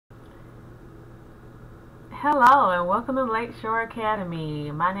Hello and welcome to Lakeshore Academy.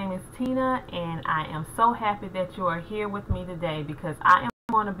 My name is Tina and I am so happy that you are here with me today because I am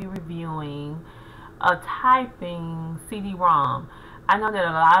going to be reviewing a typing CD-ROM. I know that a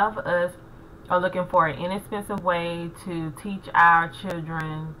lot of us are looking for an inexpensive way to teach our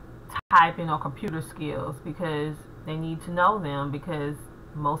children typing or computer skills because they need to know them because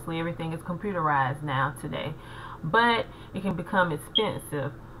mostly everything is computerized now today. But it can become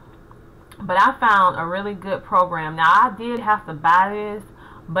expensive. But I found a really good program. Now I did have to buy this,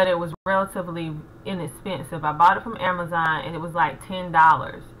 but it was relatively inexpensive. I bought it from Amazon and it was like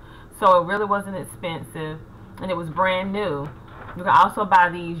 $10. So it really wasn't expensive and it was brand new. You can also buy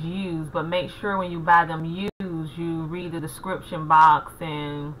these used, but make sure when you buy them used, you read the description box.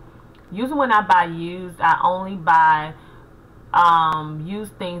 And usually when I buy used, I only buy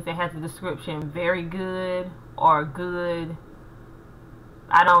used things that has the description very good or good.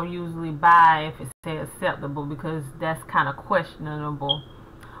 I don't usually buy if it says acceptable because that's kind of questionable.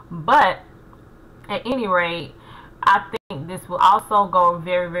 But at any rate, I think this will also go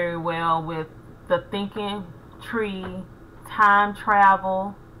very, very well with the Thinking Tree, time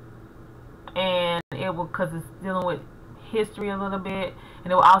travel, and it will, because it's dealing with history a little bit,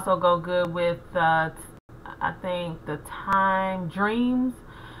 and it will also go good with I think the Time Dreams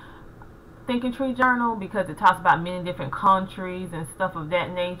Thinking Tree Journal, because it talks about many different countries and stuff of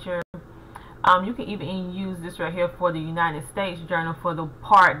that nature. You can even use this right here for the United States Journal for the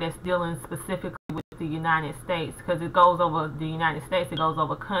part that's dealing specifically with the United States, because it goes over the United States, it goes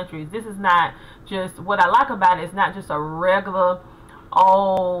over countries. This is not just, what I like about it, it's not just a regular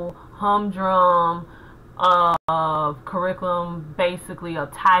old humdrum curriculum, basically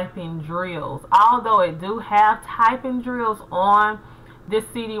of typing drills. Although it do have typing drills on this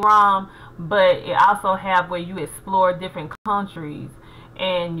CD-ROM, but it also have where you explore different countries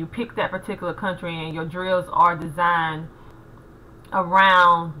and you pick that particular country and your drills are designed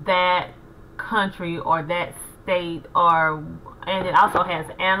around that country or that state, and it also has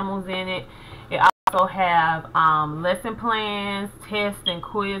animals in it. It also have lesson plans, tests and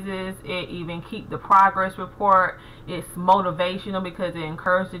quizzes. It even keep the progress report. It's motivational because it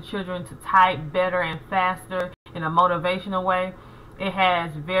encourages the children to type better and faster in a motivational way. It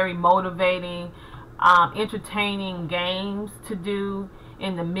has very motivating, entertaining games to do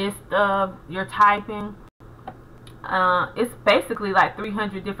in the midst of your typing. It's basically like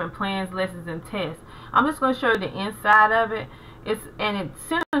 300 different plans, lessons, and tests. I'm just going to show you the inside of it. And it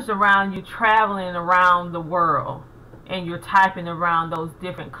centers around you traveling around the world, and you're typing around those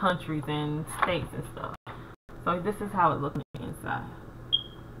different countries and states and stuff. So this is how it looks on the inside,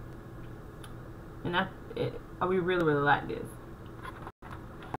 and we really, really like this.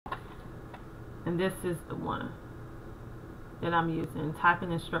 And this is the one that I'm using,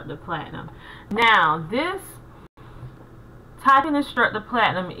 Typing Instructor Platinum. Now, this Typing Instructor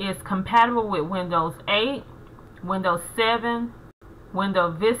Platinum is compatible with Windows 8, Windows 7,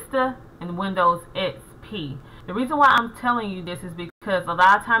 Windows Vista, and Windows XP. The reason why I'm telling you this is because a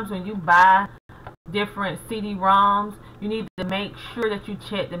lot of times when you buy different CD-ROMs, you need to make sure that you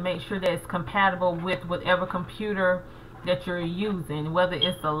check to make sure that it's compatible with whatever computer that you're using, whether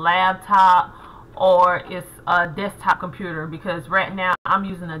it's a laptop or it's a desktop computer, because right now I'm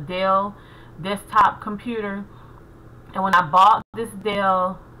using a Dell desktop computer, and when I bought this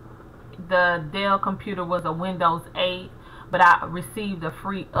the Dell computer was a Windows 8, but I received a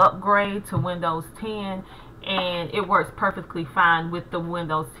free upgrade to Windows 10, and it works perfectly fine with the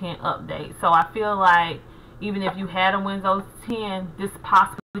Windows 10 update. So I feel like even if you had a Windows 10, this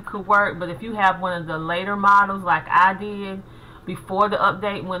possibly could work, but if you have one of the later models like I did before the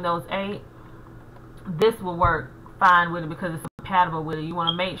update, Windows 8, this will work fine with it because it's compatible with it. You want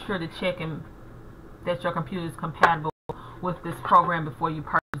to make sure to check that your computer is compatible with this program before you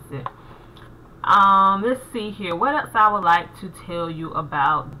purchase it. Let's see here. What else I would like to tell you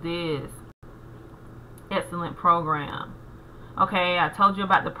about this excellent program. Okay, I told you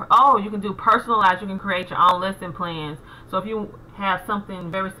about you can do personalized. You can create your own lesson plans. So if you have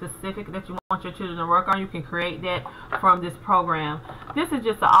something very specific that you want your children to work on, you can create that from this program. This is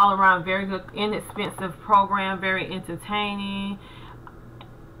just an all-around very good, inexpensive program, very entertaining.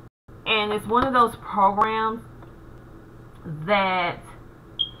 And it's one of those programs that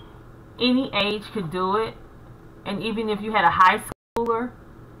any age could do it. And even if you had a high schooler,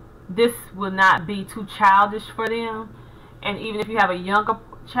 this will not be too childish for them. And even if you have a younger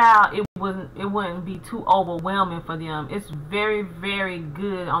child, it wouldn't be too overwhelming for them. It's very, very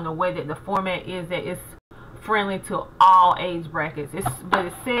good on the way that the format is, that it's friendly to all age brackets. But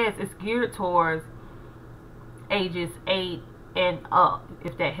it says it's geared towards ages 8 and up,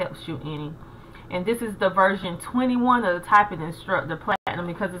 if that helps you any. And this is the version 21 of the Typing Instructor Platinum,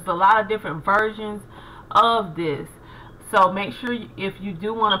 because there's a lot of different versions of this. So make sure if you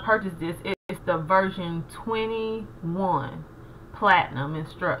do want to purchase this, it's the version 21 Platinum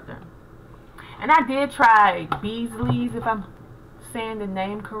Instructor. And I did try Beasley's, if I'm saying the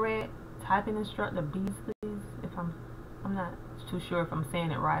name correct. Typing Instructor Beasley's, if I'm not too sure if I'm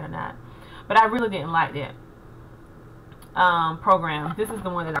saying it right or not. But I really didn't like that program. This is the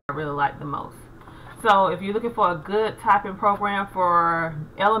one that I really like the most. So if you're looking for a good typing program for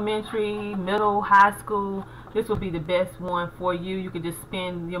elementary, middle, high school, this will be the best one for you. You could just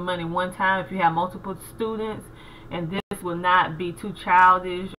spend your money one time if you have multiple students, and this will not be too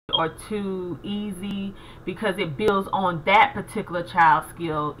childish or too easy, because it builds on that particular child's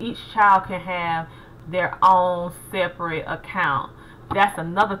skill. Each child can have their own separate account. That's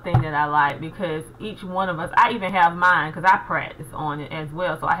another thing that I like, because each one of us, I even have mine because I practice on it as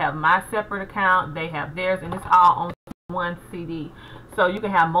well. So I have my separate account, they have theirs, and it's all on one CD. So you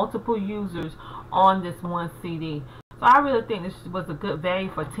can have multiple users on this one CD. So I really think this was a good value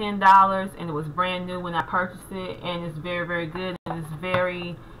for $10, and it was brand new when I purchased it, and it's very, very good, and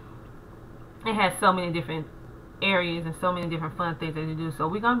it has so many different areas and so many different fun things that you do. So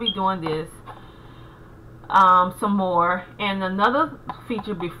we're going to be doing this some more. And another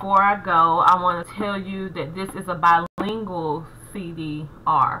feature before I go, I want to tell you that this is a bilingual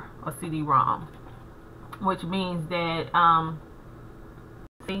CD-R or CD-ROM, which means that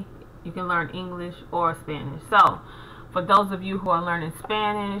see, you can learn English or Spanish. So for those of you who are learning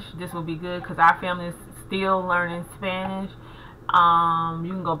Spanish, this will be good, because our family is still learning Spanish.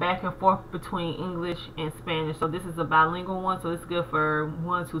 You can go back and forth between English and Spanish. So this is a bilingual one, so it's good for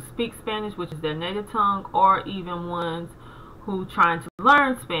ones who speak Spanish, which is their native tongue, or even ones who trying to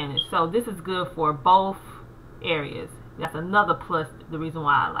learn Spanish. So this is good for both areas. That's another plus, the reason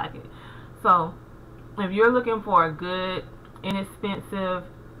why I like it. So if you're looking for a good, inexpensive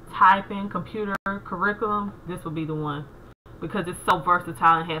typing computer curriculum, this will be the one, because it's so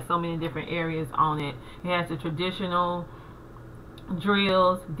versatile and has so many different areas on it. It has the traditional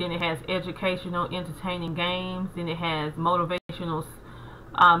drills, then it has educational, entertaining games, then it has motivational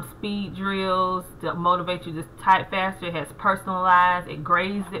speed drills that motivate you to type faster. It has personalized, it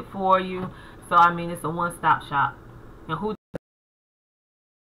grades it for you. So I mean, it's a one-stop shop. And who